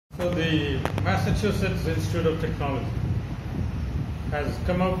So the Massachusetts Institute of Technology has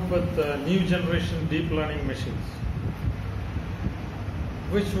come up with new generation deep learning machines,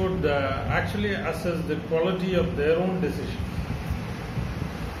 which would actually assess the quality of their own decisions.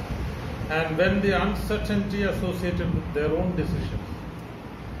 And when the uncertainty associated with their own decisions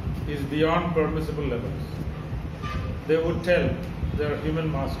is beyond permissible levels, they would tell their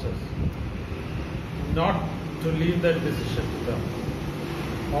human masters not to leave that decision to them,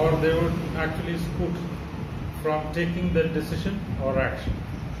 or they would actually scoot from taking that decision or action.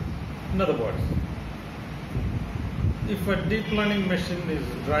 In other words, if a deep learning machine is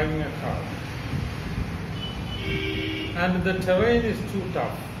driving a car and the terrain is too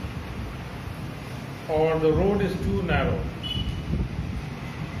tough or the road is too narrow,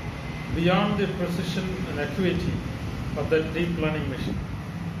 beyond the precision and acuity of that deep learning machine,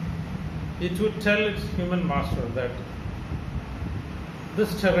 it would tell its human master that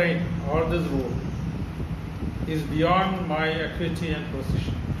this terrain or this road is beyond my acuity and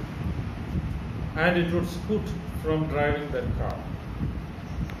precision, and it would scoot from driving that car.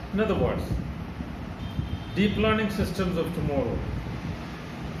 In other words, deep learning systems of tomorrow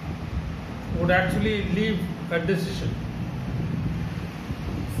would actually leave a decision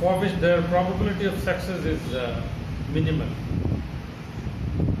for which their probability of success is minimal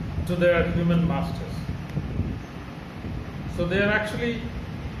to their human masters. So they are actually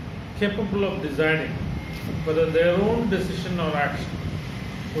capable of deciding whether their own decision or action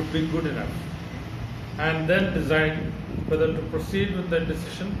would be good enough, and then decide whether to proceed with that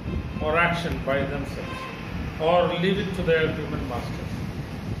decision or action by themselves or leave it to their human masters.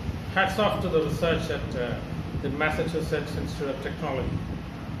 Hats off to the research at the Massachusetts Institute of Technology,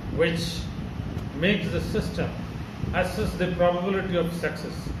 which makes the system assess the probability of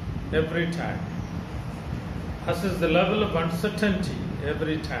success every time, assess the level of uncertainty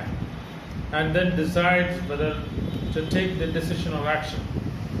every time, and then decides whether to take the decision or action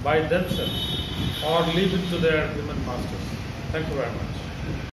by themselves or leave it to their human masters. Thank you very much.